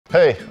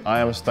Hey, I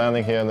am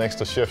standing here next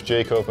to Chef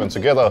Jacob, and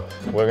together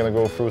we're gonna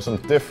go through some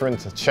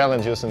different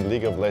challenges in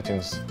League of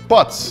Legends.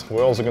 But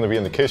we're also gonna be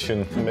in the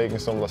kitchen making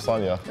some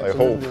lasagna, I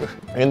hope.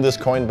 In this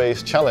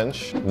coin-based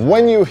challenge,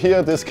 when you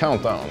hear this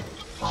countdown.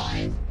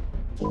 5,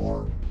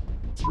 4,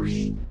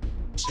 3,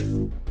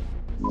 2,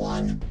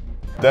 1.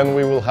 Then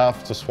we will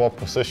have to swap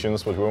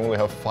positions, but we only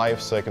have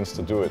 5 seconds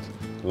to do it.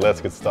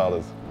 Let's get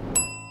started.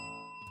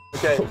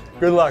 Okay,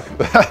 good luck.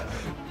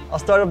 I'll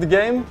start up the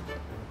game.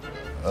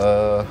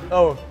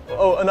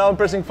 And now I'm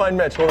pressing find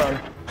match, hold on.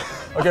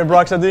 Okay,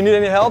 Broxah, do you need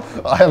any help?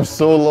 I am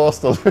so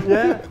lost already.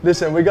 Yeah?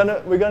 Listen, we're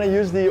gonna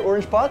use the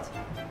orange pot.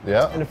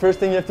 Yeah? And the first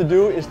thing you have to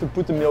do is to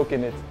put the milk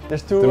in it.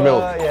 There's two, The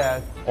milk?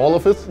 yeah. All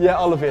of it? Yeah,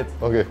 all of it.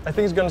 Okay. I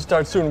think it's gonna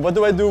start soon. What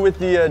do I do with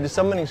the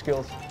summoning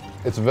skills?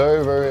 It's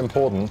very, very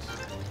important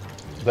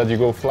that you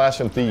go Flash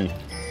and D.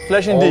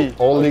 Flash and D.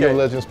 All League of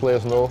Legends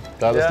players know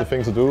that is the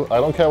thing to do. I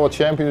don't care what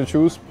champion you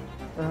choose,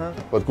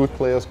 but good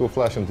players go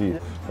Flash and D.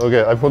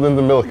 Okay, I put in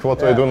the milk. What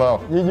do I do now?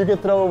 You can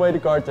throw away the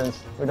cartons.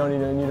 We don't need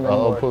them anymore.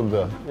 I'll put them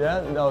there.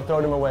 Yeah? No,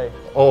 throw them away.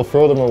 Oh,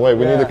 throw them away.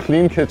 We need a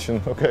clean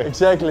kitchen. Okay.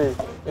 Exactly.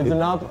 It's the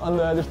knob on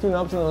the, there's 2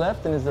 knobs on the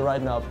left and it's the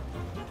right knob.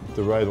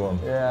 The right one.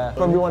 Yeah.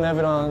 Probably want to have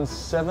it on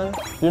 7. Do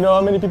you know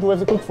how many people we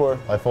have to cook for?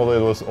 I thought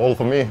it was all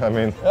for me. I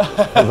mean,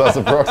 that's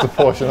a Broxah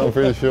portion, I'm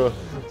pretty sure.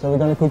 So we're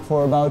gonna cook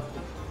for about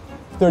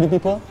 30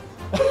 people.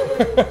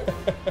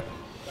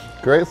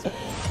 Great.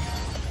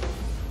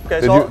 Okay,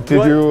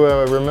 did you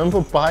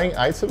remember buying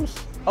items?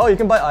 Oh, you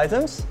can buy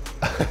items?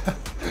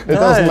 It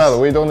doesn't matter,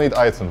 we don't need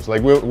items.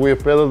 Like, we're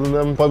better than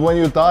them. But when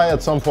you die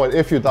at some point,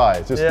 if you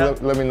die, just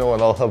let me know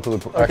and I'll help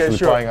with actually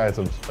buying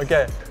items.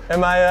 Okay.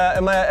 Am I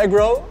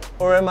aggro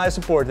or am I a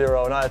support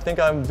hero? No, I think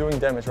I'm doing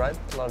damage, right?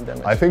 A lot of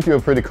damage. I think you're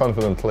a pretty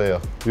confident player.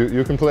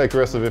 You can play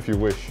aggressive if you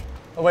wish.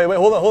 Oh, wait,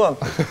 hold on.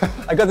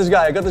 I got this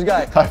guy.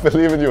 I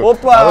believe in you.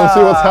 Opa! I don't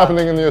see what's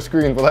happening on your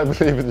screen, but I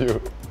believe in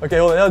you. Okay,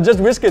 hold on. Now just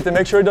whisk it to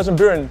make sure it doesn't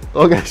burn.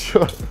 Okay,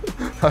 sure.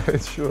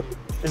 Alright, sure.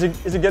 Is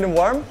it getting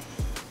warm?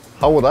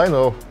 How would I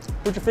know?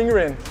 Put your finger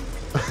in.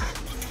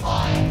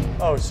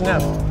 Oh,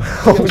 snap.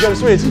 Okay, we gotta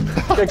switch.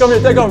 Okay, come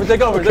here, take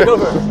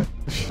over.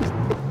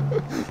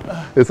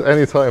 It's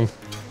any time.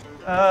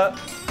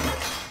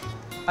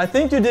 I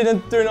think you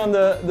didn't turn on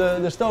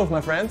the stove,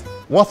 my friend.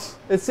 What?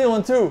 It's still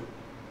on 2.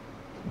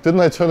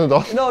 Didn't I turn it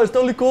on? No, it's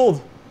totally cold.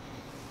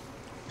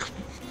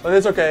 But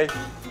it's okay.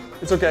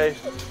 It's okay.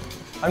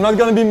 I'm not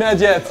gonna be mad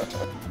yet.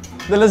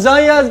 The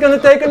lasagna is gonna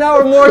take an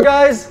hour more,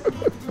 guys.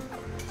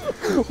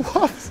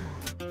 What?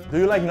 Do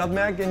you like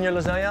nutmeg in your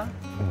lasagna?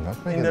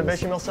 Nutmeg in the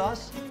bechamel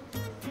sauce?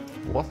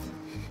 What?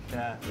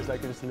 Yeah, it's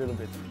like just a little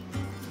bit.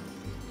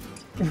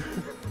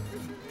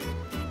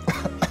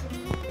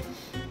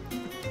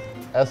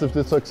 As if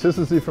the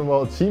toxicity from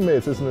our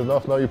teammates isn't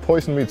enough, now you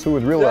poison me too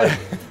in real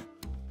life.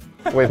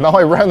 Wait, now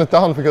I ran it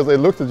down because I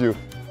looked at you.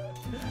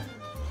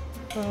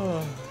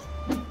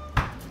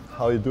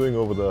 How are you doing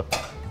over there?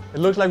 It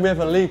looks like we have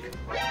a leak.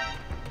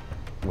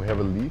 We have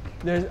a leak?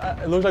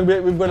 It looks like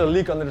we've got a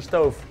leak under the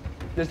stove.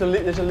 There's a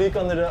leak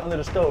under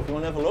the stove. You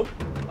want to have a look?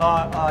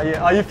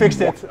 Yeah. You fixed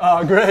it.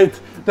 Great.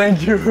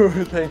 Thank you.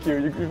 Thank you.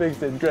 You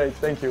fixed it. Great.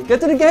 Thank you. Get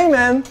to the game,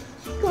 man.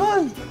 Come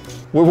on.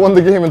 We won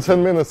the game in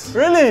 10 minutes.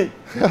 Really?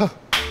 Yeah.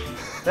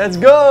 Let's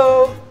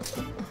go.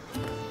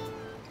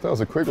 That was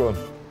a quick one.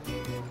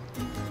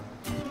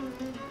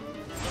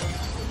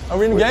 Are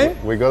we in the game?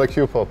 We got a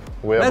queue pop.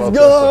 Let's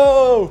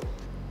go!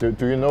 Do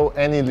you know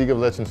any League of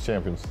Legends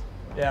champions?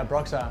 Yeah,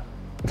 Broxah.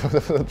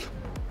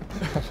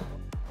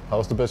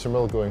 How's the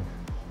bechamel going?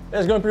 Yeah,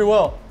 it's going pretty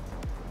well.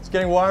 It's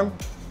getting warm.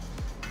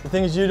 The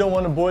thing is, you don't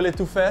want to boil it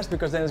too fast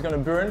because then it's going to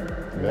burn.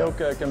 Milk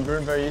can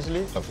burn very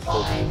easily.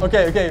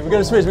 Okay, we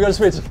gotta switch. Go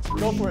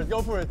for it.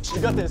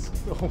 You got this.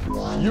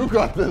 You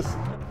got this.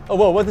 Oh,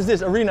 whoa, what is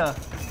this? Arena.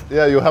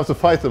 Yeah, you have to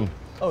fight them.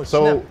 Oh,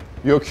 so snap.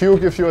 Your Q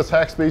gives you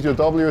attack speed, your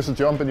W is a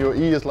jump, and your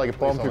E is like a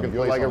bomb.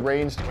 You're like a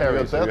ranged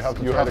carry. So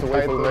you have to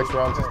wait for the next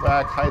round to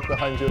stack, hide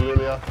behind your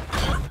Lilia.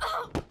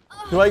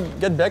 Do I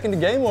get back in the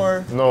game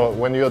or? No,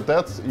 when you're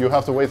dead, you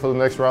have to wait for the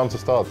next round to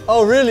start.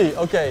 Oh, really?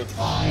 Okay.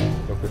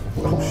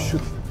 Oh,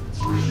 shit.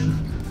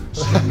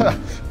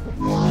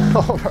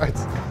 Alright.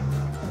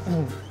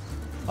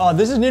 Oh,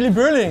 this is nearly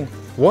burning.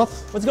 What?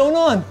 What's going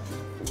on?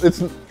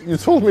 You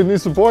told me it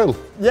needs to boil.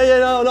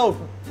 Yeah, no.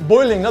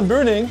 Boiling, not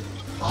burning.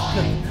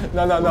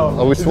 No.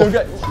 Are we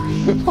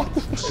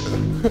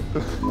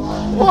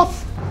What?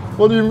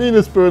 What do you mean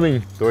it's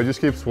burning? Do I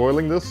just keep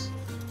swirling this?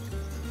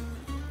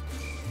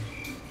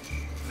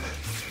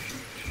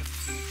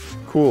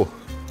 Cool.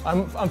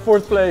 I'm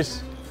 4th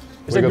place.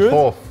 Is that We got good?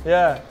 4th.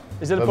 Yeah.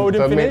 Is it a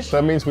podium finish?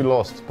 That means we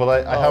lost.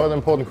 But I have an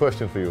important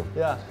question for you.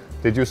 Yeah.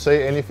 Did you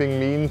say anything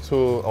mean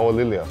to our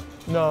Lilia?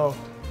 No.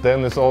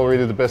 Then it's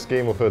already the best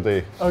game of her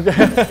day. Okay.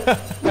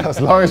 As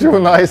long as you were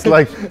nice,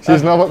 like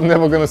she's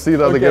never gonna see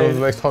that again in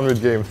the next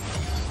 100 games.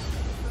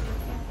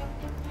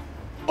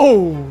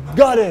 Oh,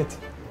 got it.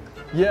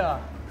 Yeah.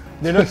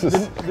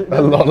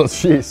 A lot of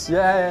cheese.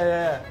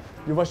 Yeah.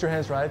 You wash your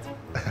hands, right?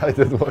 I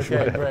did wash my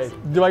hands. Okay,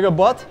 great. Do I go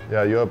bot?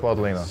 Yeah, you're a bot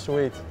laner.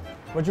 Sweet.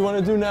 What you want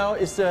to do now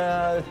is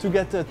to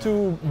get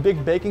 2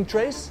 big baking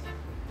trays.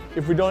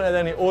 If we don't add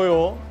any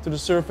oil to the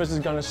surface,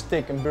 it's gonna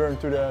stick and burn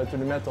to the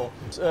metal.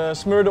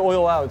 Smur the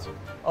oil out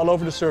all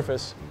over the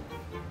surface.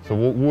 So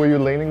who are you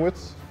laning with?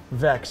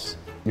 Vex.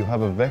 You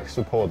have a Vex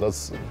support.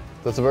 That's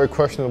a very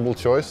questionable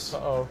choice.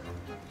 Uh-oh.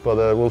 But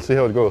we'll see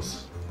how it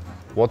goes.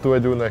 What do I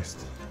do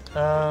next?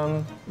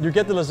 You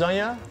get the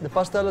lasagna, the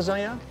pasta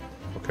lasagna,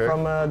 Okay.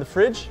 from the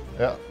fridge.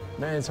 Yeah.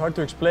 Man, it's hard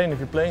to explain if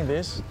you're playing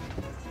this.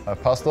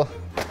 Pasta.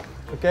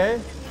 Okay.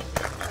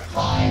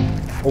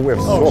 Oh, we have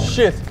Oh swap.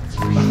 shit.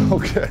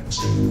 Okay.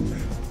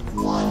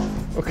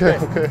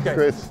 Okay,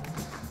 great.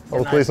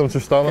 I'll play some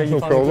Tristana, Okay, you no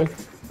found it problem. quick.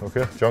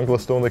 Okay,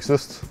 junglers don't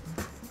exist.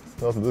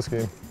 Not in this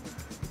game.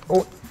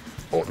 Oh,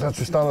 that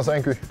Tristana's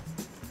angry.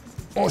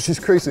 Oh, she's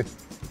crazy.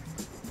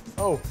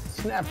 Oh,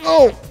 snap.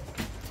 Oh!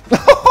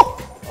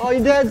 Oh,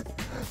 you dead?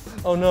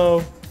 Oh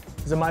no.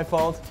 Is it my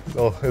fault?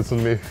 Oh, it's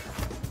on me.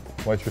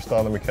 My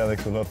Tristana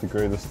mechanics are not the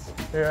greatest.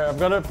 Here, I've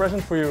got a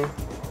present for you.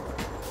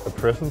 A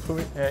present for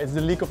me? Yeah, it's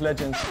the League of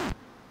Legends.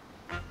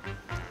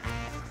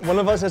 One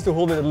of us has to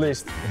hold it at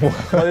least.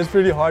 But it's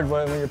pretty hard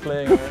when you're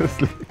playing.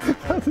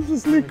 How does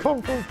this league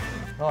come from?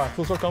 Oh, I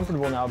feel so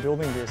comfortable now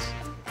building this.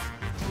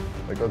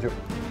 I got you.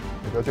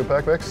 I got your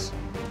backpacks.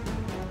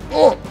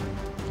 Oh!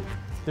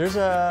 There's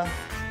a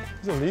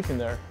leaf in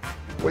there.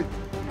 Wait.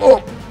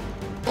 Oh!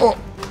 Oh!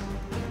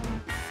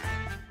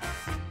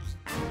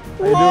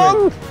 How you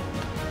doing?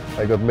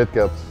 I got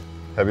mid-gapped.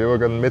 Have you ever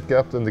gotten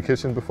mid-gapped in the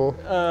kitchen before?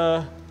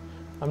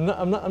 I'm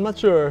not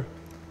sure.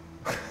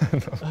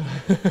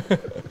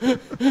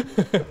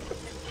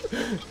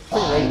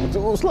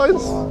 Two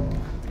slides.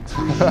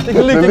 Take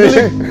a leak, take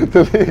a leak.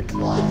 The leak.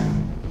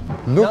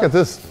 Look at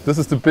this. This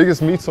is the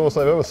biggest meat sauce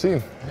I've ever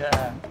seen.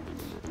 Yeah.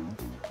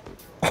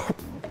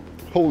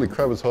 Holy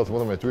crap, it's hot.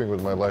 What am I doing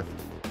with my life?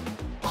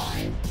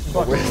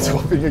 Wait,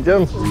 swapping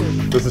again.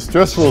 This is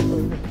stressful.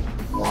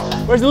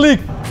 Where's the leak?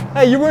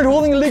 Hey, you weren't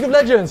holding a League of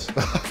Legends.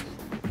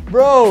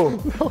 Bro.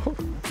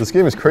 This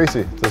game is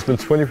crazy. There's been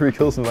 23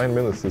 kills in 9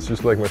 minutes. It's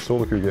just like my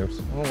solo queue games.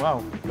 Oh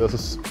wow. There's a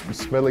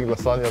smelling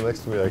lasagna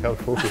next to me. I can't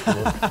focus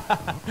anymore.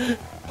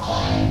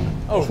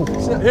 Oh,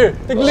 here,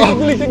 take the leak, take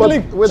the leak, take the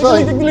leak. We're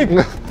Take the leak, take the dying.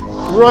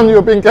 leak. Run,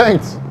 you're being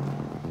ganked.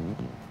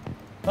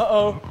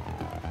 Uh-oh.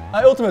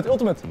 Ultimate.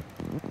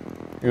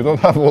 You don't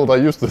have ult, I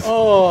used it.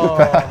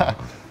 Oh.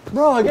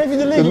 Bro, I gave you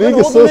the league. The You league gotta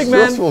is hold so the league,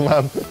 man. stressful,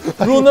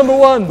 man. Rule number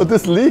 1. But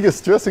this league is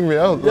stressing me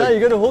out. Yeah, like, you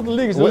gotta hold the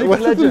league. It's the where League of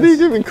did the Legends.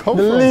 league even come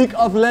The from? League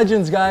of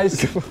Legends,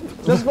 guys.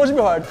 That's supposed to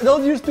be hard.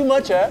 Don't use too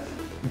much, eh?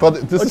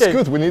 But this Okay. is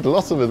good. We need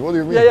lots of it. What do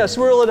you mean? Yeah,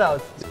 swirl it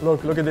out.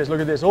 Look at this,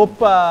 look at this.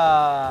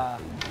 Hoppa!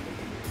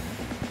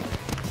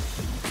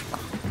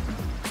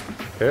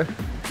 Okay.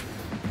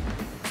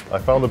 I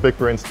found a big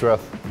brain strat.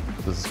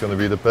 This is going to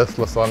be the best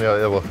lasagna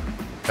ever.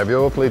 Have you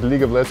ever played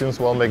League of Legends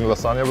while making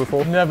lasagna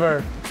before?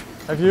 Never.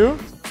 Have you?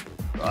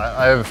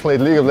 I have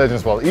played League of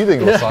Legends while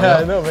eating lasagna. Yeah,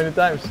 I know, many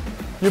times.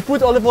 You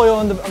put olive oil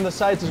on the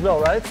sides as well,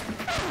 right?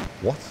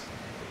 What?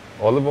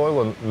 Olive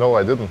oil? No,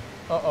 I didn't.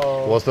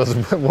 Uh-oh.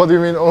 What do you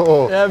mean?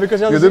 Oh, Yeah, because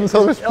you else didn't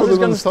tell me to else put it's it on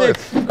gonna the side.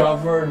 stick.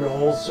 Cover the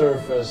whole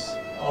surface,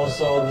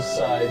 also the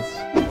sides.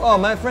 Oh,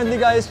 my friendly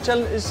guy is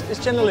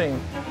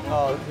channeling.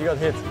 Oh, he got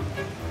hit.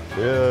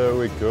 Here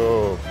we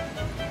go.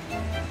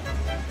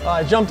 Oh,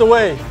 I jumped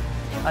away.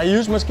 I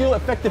used my skill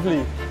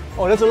effectively.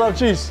 Oh, that's a lot of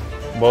cheese.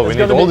 Well, we That's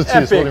need gonna all be the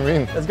cheese. What do epic. you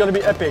mean? That's gonna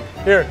be epic.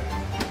 Here,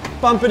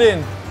 pump it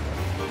in.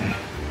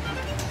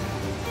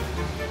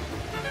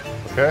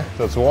 Okay,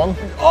 that's one.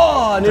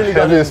 Oh, I nearly The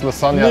got it. heaviest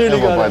lasagna Nearly ever,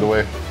 got by it. the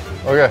way.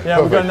 Okay, Yeah,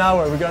 perfect. we got an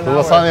hour. We got an The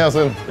hour. lasagna's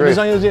in. Great.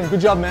 Lasagna's in. Good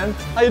job, man.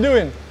 How you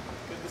doing?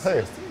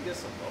 Hey.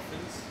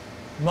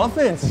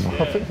 Muffins.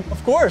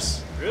 Of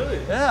course. Really?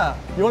 Yeah.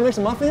 You want to make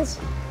some muffins?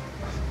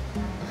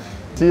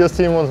 TS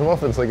team wants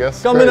muffins, I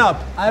guess. Coming Great.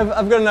 up.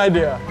 I've got an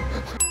idea.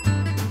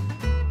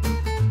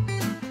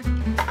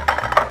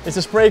 It's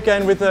a spray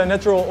can with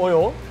natural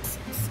oil.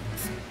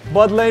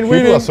 Bot lane People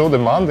winning. are so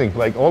demanding.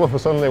 Like all of a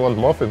sudden they want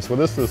muffins. What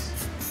is this?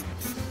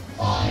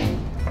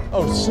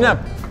 Oh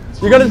snap!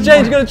 You gotta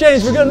change. You gotta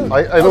change. We're gonna.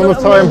 I don't have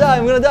I'm time. gonna die.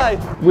 I'm gonna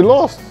die. We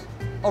lost.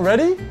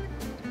 Already?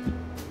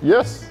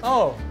 Yes.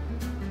 Oh.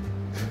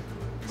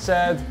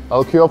 Sad.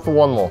 I'll queue up for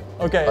one more.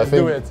 Okay, I let's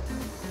do think- it.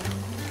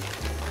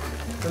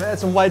 Gonna add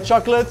some white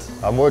chocolate.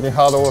 I'm working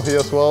hard over here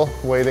as well.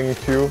 Waiting in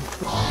queue.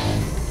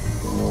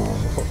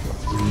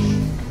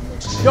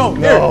 Go,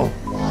 here. No.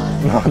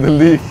 No, the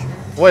leak.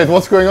 Wait,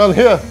 what's going on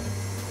here?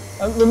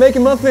 We're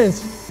making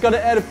muffins.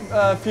 Gotta add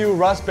a few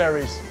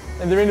raspberries.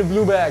 And they're in the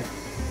blue bag.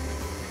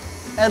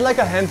 Add like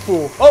a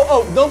handful.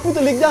 Oh, don't put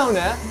the leak down,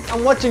 eh?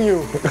 I'm watching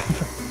you.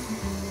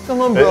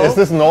 Come on, bro. Is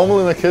this normal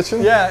in the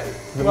kitchen? Yeah.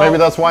 Maybe well-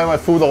 that's why my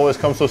food always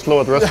comes so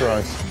slow at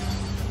restaurants.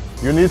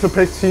 You need to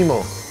pick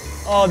Timo.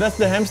 Oh, that's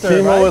the hamster,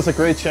 Timo right? is a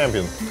great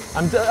champion.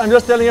 I'm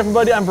just telling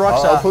everybody I'm I'll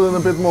Broxah. put in a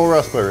bit more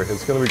raspberry.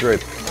 It's gonna be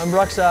great. I'm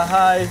Broxah,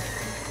 hi.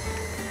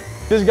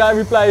 This guy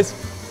replies,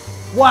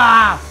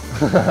 wow!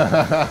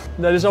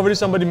 There is already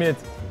somebody mid.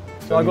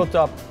 So I'll go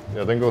top.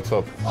 Yeah, then go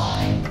top.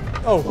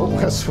 Oh,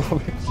 That's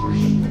funny.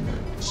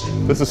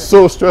 This is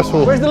so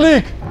stressful. where's the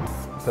leak?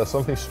 There's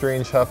something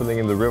strange happening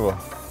in the river.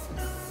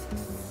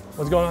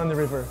 What's going on in the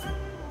river?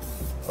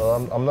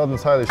 I'm not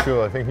entirely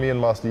sure. I think me and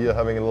Master Yi are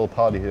having a little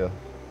party here.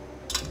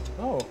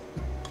 Oh.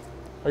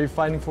 Are you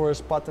fighting for a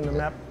spot in the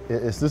map?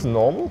 Is this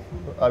normal?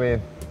 I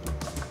mean...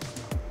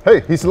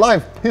 Hey, he's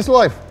alive! He's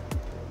alive!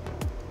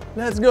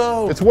 Let's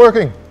go! It's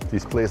working!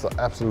 These plays are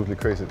absolutely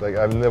crazy. Like,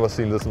 I've never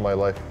seen this in my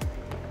life.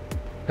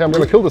 Hey, I'm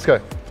gonna kill this guy.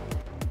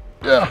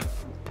 Yeah!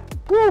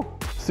 Woo!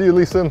 See you,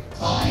 Lee Sin.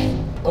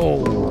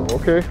 Oh,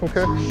 okay,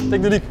 okay.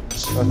 Take the leak.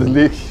 The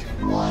leak.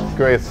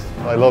 Great.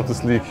 I love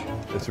this leak.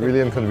 It's really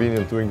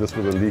inconvenient doing this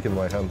with a leak in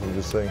my hand, I'm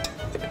just saying.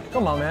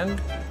 Come on, man.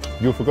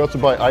 You forgot to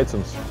buy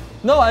items.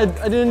 No, I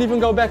didn't even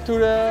go back to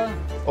the...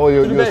 Oh,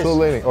 you're base. still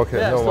laning? Okay,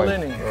 Yeah, no still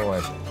mind. laning. No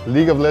mind.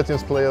 League of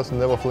Legends players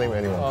never flame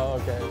anyone. Oh,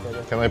 okay,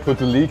 okay. Can I put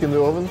the leak in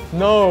the oven?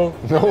 No.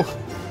 No?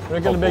 We're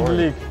not gonna make the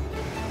leak.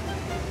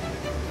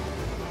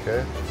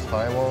 Okay,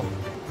 timer.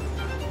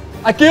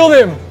 I killed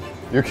him!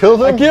 You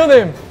killed him? I killed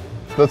him!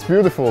 That's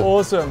beautiful.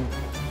 Awesome.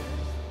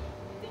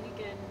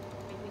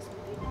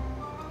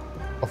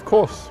 Of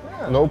course.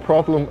 Yeah. No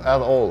problem at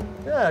all.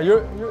 Yeah,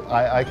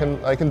 I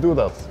can do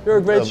that. You're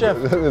a great chef.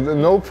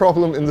 No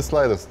problem in the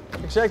slightest.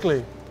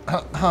 Exactly.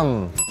 Yeah.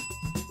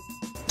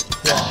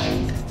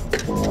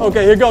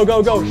 Okay, here, go.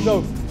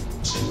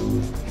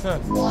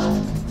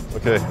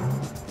 Okay.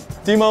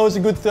 Timo is a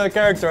good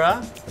character,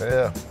 huh?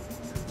 Yeah.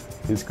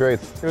 He's great.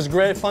 It was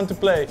great fun to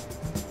play.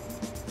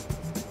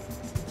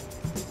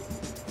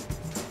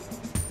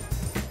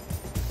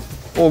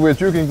 Oh, we're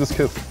juking this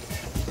kid.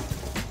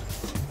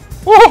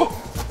 Oh!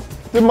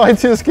 The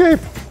mighty escape!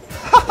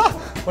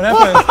 What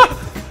happened?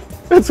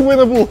 It's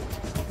winnable!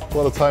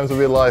 What a time to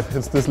be alive.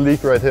 It's this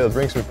leak right here. It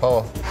brings me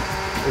power.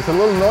 It's a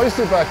little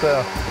noisy back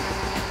there.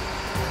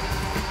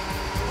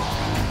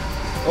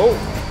 Oh!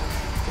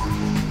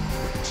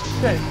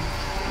 Okay.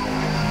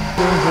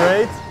 Doing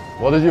great.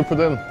 What did you put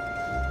in?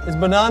 It's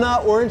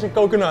banana, orange and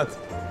coconut.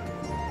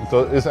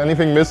 Is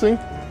anything missing?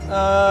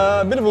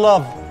 A bit of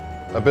love.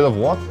 A bit of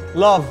what?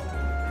 Love.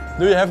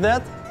 Do you have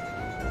that?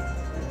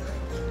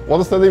 What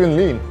does that even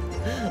mean?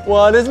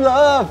 What is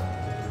love?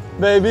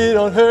 Baby,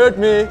 don't hurt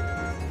me.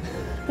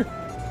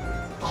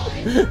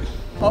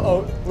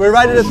 Uh-oh, we're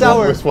right at the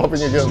tower. We're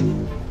swapping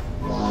again.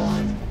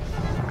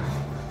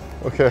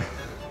 Okay.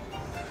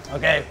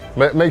 Okay.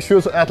 Make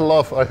sure to add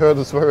love. I heard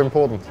it's very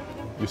important.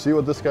 You see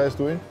what this guy is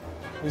doing?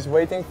 He's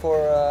waiting for,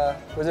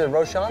 was it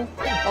Roshan?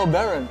 Oh,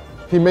 Baron.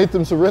 He made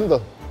them surrender.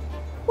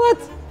 What?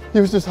 He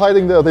was just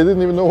hiding there. They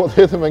didn't even know what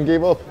hit him and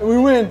gave up. We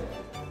win.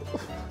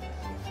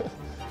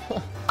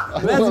 I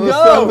don't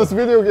understand this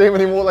video game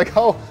anymore. Like,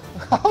 how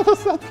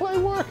does that play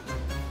work?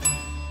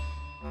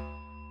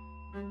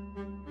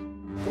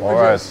 All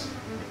right.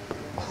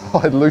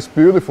 Oh, it looks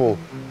beautiful.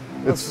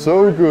 It's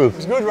so good.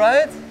 It's good,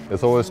 right?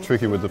 It's always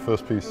tricky with the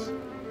first piece.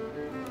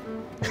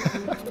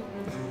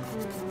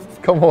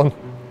 Come on,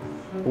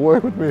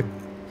 work with me.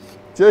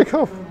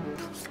 Jacob.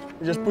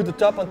 You just put the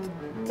top on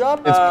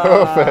top. It's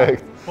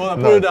perfect. Hold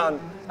on, put it down.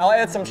 I'll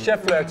add some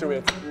chef flair to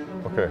it.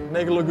 Okay.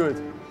 Make it look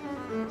good.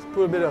 Let's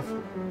put a bit of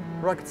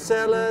rocket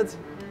salad.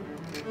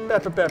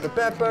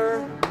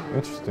 Pepper.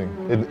 Interesting.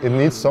 It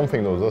needs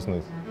something though, doesn't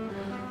it?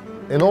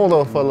 In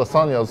order for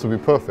lasagna to be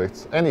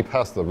perfect, any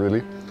pasta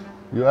really,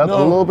 you add a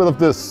little bit of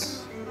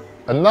this.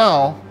 And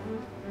now,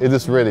 it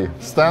is ready.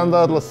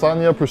 Standard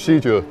lasagna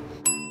procedure.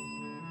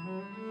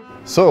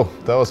 So,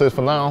 that was it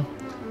for now.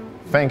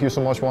 Thank you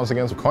so much once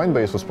again to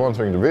Coinbase for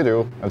sponsoring the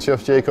video. And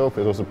Chef Jacob,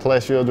 it was a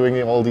pleasure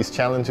doing all these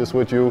challenges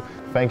with you.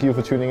 Thank you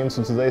for tuning in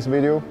to today's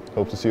video.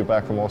 Hope to see you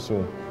back for more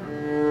soon.